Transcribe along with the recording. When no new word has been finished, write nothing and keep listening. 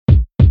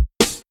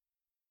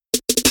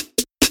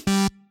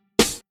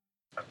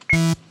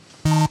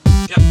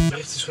Ja,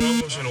 bericht is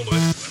genomen, we zijn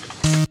onderweg.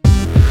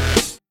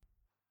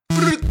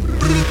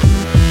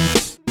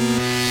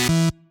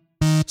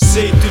 C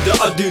to de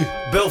adu,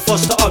 bel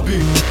vast de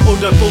abu.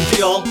 Oh daar komt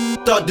ie al,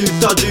 tadu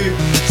tadu.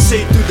 C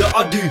to de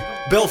adu,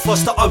 bel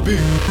vast de abu.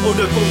 Oh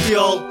daar komt ie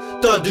al,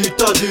 tadu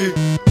tadu.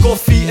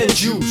 Koffie en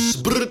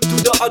juice, brr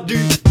to de adu.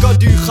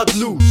 Kadu gaat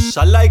loose,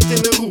 hij lijkt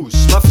in de roes,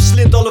 maar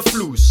verslindt alle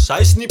vloes. Hij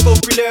is niet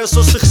populair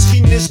zoals de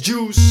geschiedenis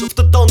Juice of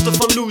de tante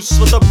van Loes,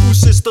 want haar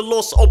poes is te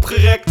los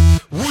opgerekt.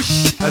 Woesh,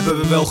 hebben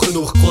we wel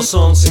genoeg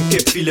croissants en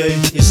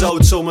kipfilet? Je zou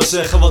het zomaar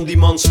zeggen, want die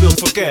man speelt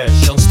voor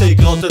cash. Jan steek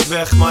er altijd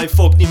weg, maar hij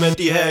fokt niet met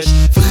die hash.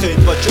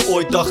 Vergeet wat je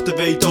ooit dacht te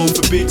weten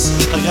over beats.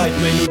 Hij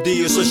rijdt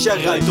melodieën zoals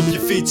jij rijdt op je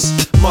fiets.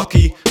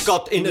 Makkie,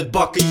 kat in het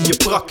bakkie, je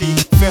prakkie.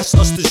 Vers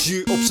als de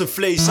jus op zijn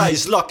vlees, hij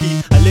is lucky.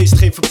 Hij leest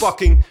geen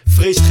verpakking,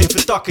 vreest geen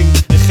vertakking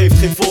en geeft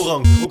geen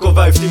voorrang, ook al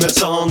wuift hij met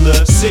zijn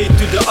handen. C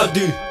to de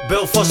adu,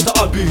 bel vast de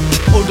abu.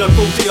 Oh daar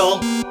komt hij al,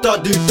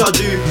 tadu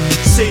tadu.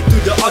 C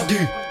to de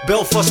adu,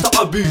 bel vast de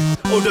abu.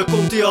 Oh daar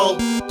komt hij al,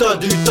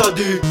 tadu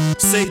tadu.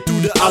 C to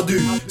de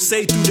adu,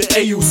 C to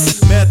de Eus.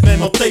 Madman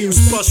Matthäus,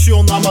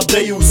 Passion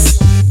Amadeus.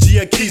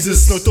 Gia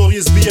crisis,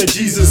 notorious via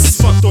Jesus.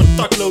 Factor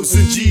takloos,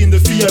 een G in de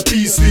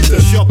VIP-suite.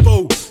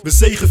 Chapeau, we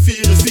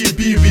zegevieren 4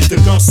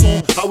 bierbieten.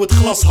 Garçon, hou het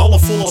glas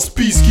half vol als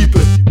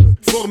peacekeeper.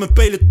 Vorm een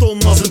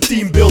peloton als een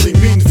teambuilding.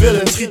 Mean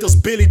villain, schiet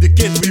als Billy the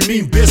Kid, we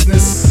mean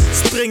business.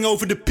 Spring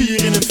over de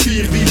pier in een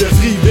vierwieler.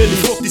 Free Willy,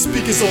 fok die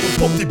speakers op en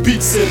pop die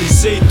beat silly.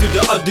 C to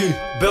de adu,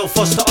 bel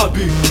vast de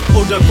abu.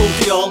 Oh daar komt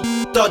hij al,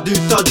 tadu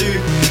tadu.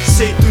 C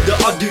to de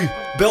adu,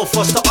 bel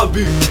vast de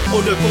abu.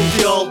 Oh daar komt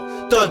hij al,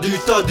 tadu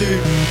tadu.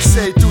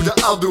 C to de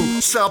adu,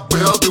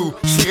 sabradu.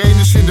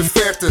 Sirenes in de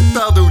verte,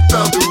 tadu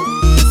tadu.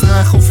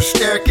 Vraag om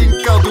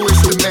versterking, Kadu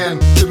is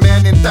de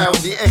man in town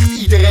die echt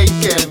iedereen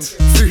kent.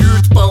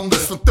 Verhuurt panden,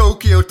 van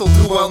Tokio tot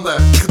Rwanda.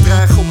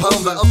 Gedragen op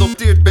handen,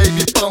 adopteert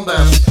baby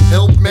panda's.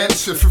 Helpt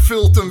mensen,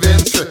 vervult hun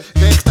wensen.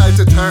 Recht uit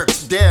het hart,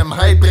 damn,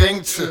 hij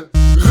brengt ze.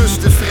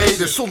 Rust en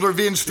vrede, zonder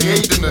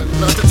winstredenen.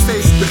 Laat het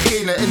feest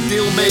beginnen en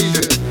deel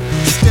mede.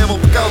 Stem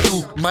op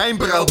Kadu, mijn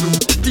bradu.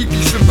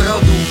 Typisch een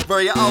bradu,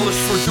 waar je alles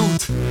voor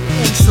doet.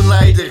 Onze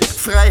leider,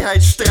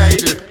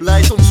 vrijheidsstrijder.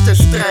 Leidt ons ter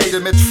strijde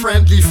met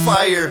friendly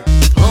fire.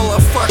 Halla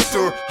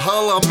Factor,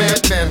 halla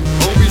Madman.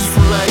 Homies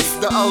for life,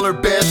 de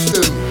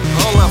allerbesten.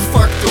 Halla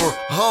Factor,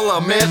 halla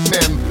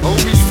Madman.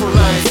 Homies for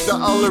life, de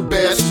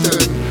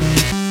allerbesten.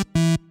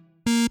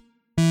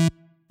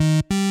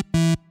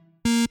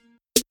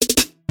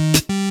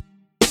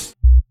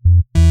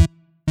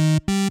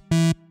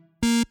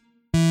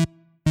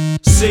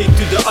 C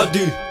to de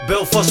adu,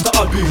 bel vast de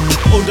abu.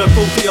 Oh daar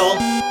komt hij al,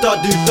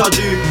 tadu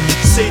tadu.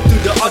 C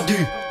to de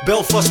adu,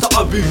 bel vast de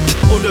abu.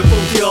 Oh daar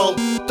komt hij al,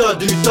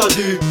 tadu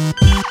tadu.